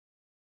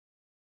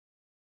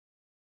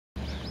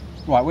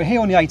Right, we're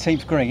here on the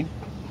 18th green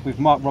with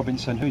Mark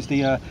Robinson, who's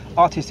the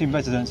artist in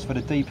residence for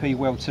the DP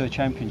World Tour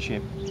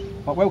Championship.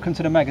 Well, welcome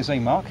to the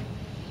magazine, Mark.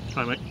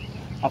 Hi, mate.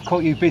 I've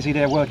caught you busy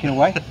there working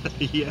away.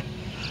 Yeah.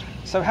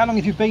 So how long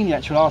have you been the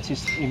actual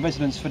artist in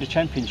residence for the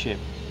championship?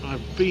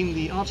 I've been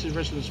the artist in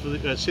residence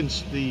for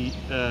since the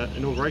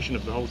inauguration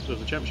of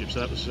the championship.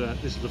 So that was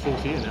this is the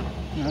 4th year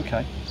now.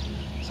 Okay.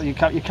 So you're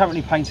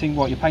currently painting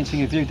what? You're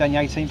painting a view down the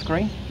 18th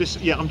green?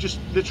 Yeah, I'm just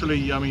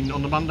literally. I mean,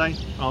 on the Monday,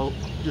 I'll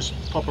just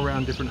pop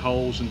around different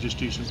holes and just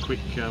do some quick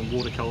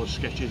watercolour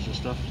sketches and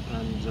stuff.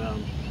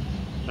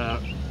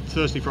 And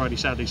Thursday, Friday,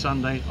 Saturday,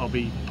 Sunday, I'll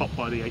be popped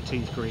by the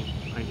 18th green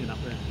painting up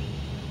there.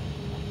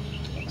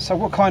 So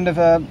what kind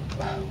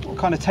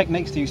of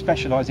techniques do you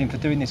specialise in for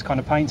doing this kind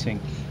of painting?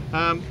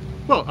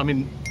 Well, I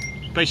mean,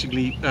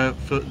 basically,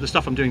 for the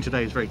stuff I'm doing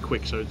today is very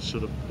quick, so it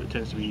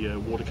tends to be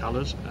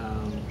watercolours.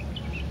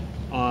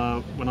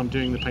 When I'm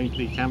doing the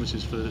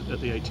canvases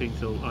at the 18th,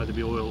 they'll either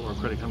be oil or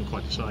acrylic. I haven't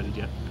quite decided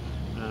yet.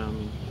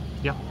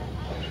 Yeah.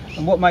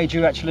 And what made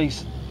you actually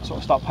sort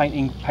of start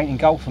painting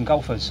golf and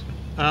golfers?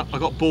 I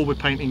got bored with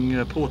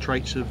painting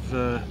portraits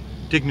of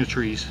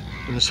dignitaries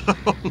in the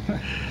salon.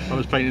 I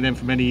was painting them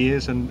for many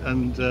years, and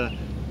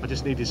I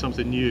just needed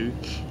something new.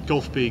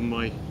 Golf being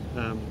my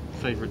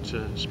favourite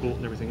sport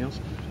and everything else.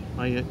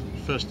 I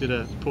first did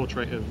a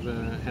portrait of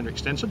Henrik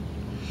Stenson,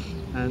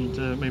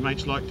 and my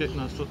mates liked it, and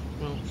I thought,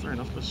 well, fair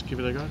enough, let's give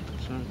it a go.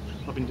 So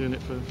I've been doing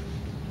it for a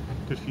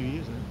good few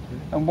years now.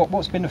 Yeah. And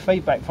what's been the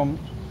feedback from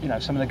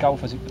some of the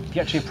golfers? Have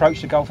you actually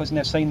approached the golfers and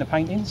they've seen the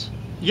paintings?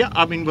 Yeah,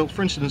 I mean, well,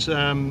 for instance,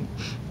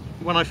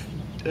 when I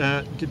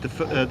did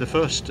the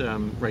first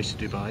race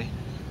to Dubai,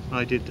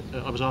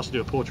 I was asked to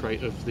do a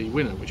portrait of the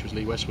winner, which was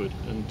Lee Westwood,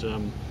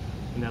 and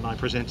then I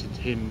presented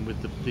him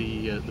with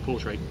the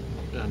portrait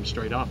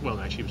straight after. Well,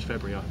 actually, it was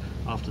February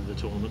after the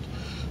tournament,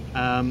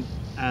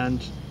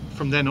 and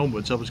from then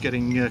onwards, I was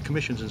getting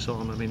commissions and so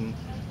on. I mean,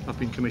 I've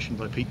been commissioned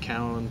by Pete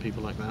Cowan,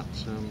 people like that,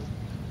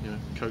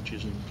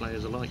 coaches and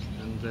players alike,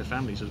 and their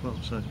families as well.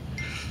 So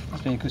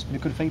that's been a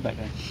good feedback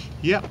then.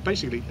 Yeah,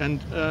 basically, and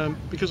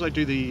because I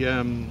do the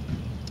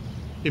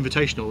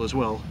invitational as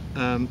well,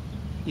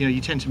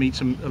 you tend to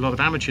meet a lot of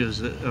amateurs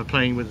that are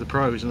playing with the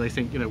pros, and they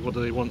think, what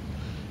do they want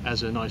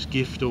as a nice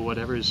gift or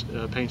whatever, is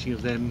a painting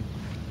of them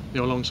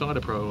alongside a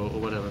pro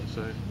or whatever.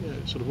 So yeah,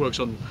 it sort of works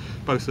on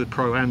both the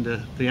pro and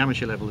the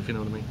amateur level, if you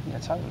know what I mean. Yeah,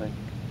 totally.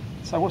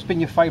 So what's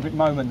been your favourite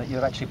moment that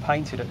you've actually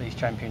painted at these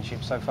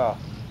championships so far?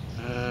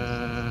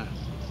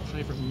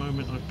 Favourite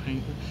moment I've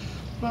painted?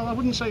 Well, I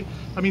wouldn't say.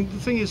 I mean, the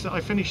thing is that I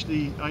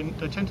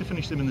tend to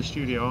finish them in the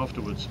studio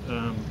afterwards.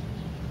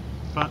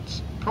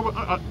 But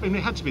probably,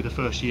 it had to be the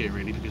first year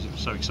really, because it was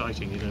so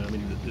exciting. I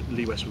mean,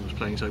 Lee Westwood was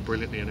playing so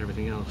brilliantly and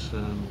everything else.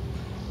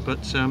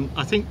 But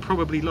I think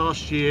probably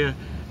last year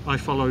I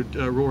followed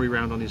Rory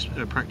round on his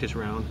practice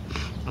round,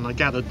 and I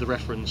gathered the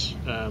reference,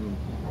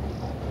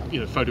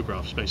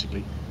 photographs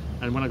basically.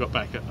 And when I got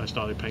back, I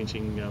started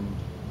painting,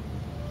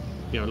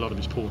 a lot of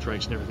his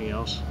portraits and everything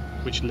else,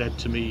 which led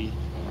to me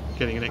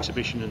getting an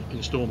exhibition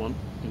in Stormont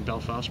in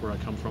Belfast, where I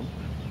come from.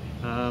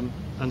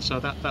 And so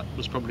that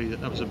was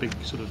a big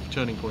sort of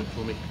turning point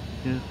for me.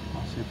 Yeah.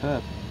 Oh,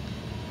 superb.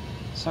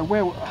 So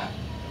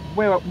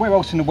where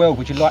else in the world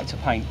would you like to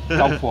paint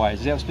golf-wise?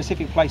 Is there a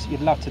specific place that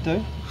you'd love to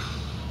do?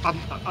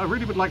 I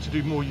really would like to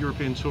do more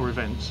European Tour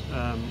events,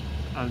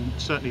 and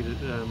certainly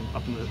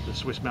up in the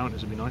Swiss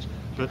mountains would be nice.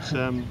 But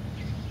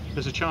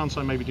there's a chance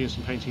I may be doing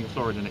some painting in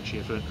Florida next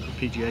year for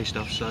PGA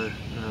stuff. So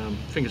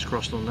fingers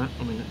crossed on that.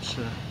 I mean, it's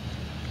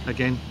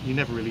again, you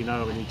never really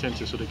know. I mean, you tend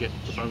to sort of get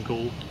the phone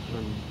call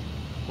and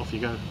off you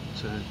go.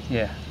 So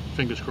yeah,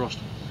 fingers crossed.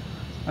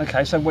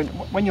 Okay, so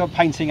when you're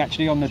painting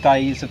actually on the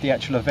days of the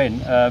actual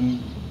event,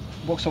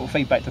 what sort of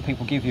feedback do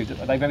people give you?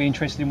 Are they very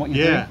interested in what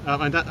you're doing? Yeah,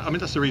 I mean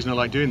that's the reason I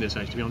like doing this,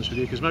 actually, to be honest with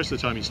you, because most of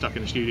the time you're stuck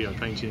in the studio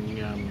painting,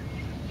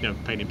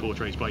 painting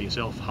portraits by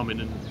yourself,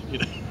 humming and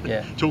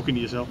yeah, talking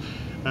to yourself.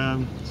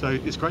 So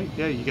it's great.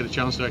 Yeah, you get a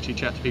chance to actually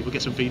chat to people,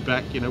 get some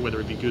feedback,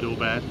 whether it be good or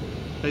bad.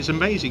 It's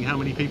amazing how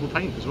many people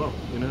paint as well.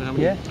 How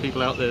many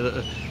people out there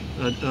that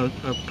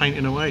are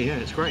painting away. Yeah,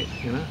 it's great.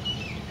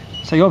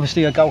 So you're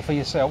obviously a golfer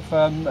yourself.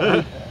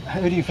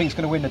 Who do you think is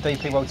going to win the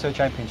DP World Tour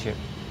Championship?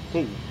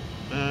 Oh,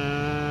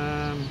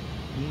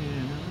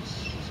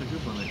 that's a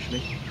good one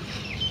actually.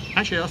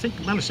 Actually, I think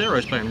Manacero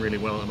is playing really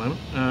well at the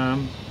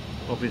moment.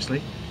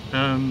 Obviously,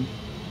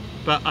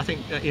 but I think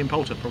Ian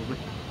Poulter probably.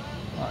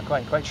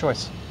 Right, great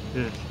choice.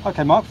 Yeah.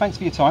 Okay, Mark, thanks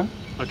for your time.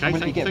 Okay,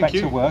 we'll get back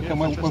to work, and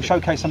we'll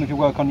showcase some of your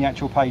work on the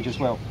actual page as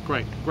well.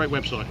 Great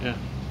website. Yeah,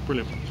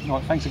 brilliant. All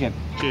right, thanks again.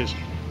 Cheers.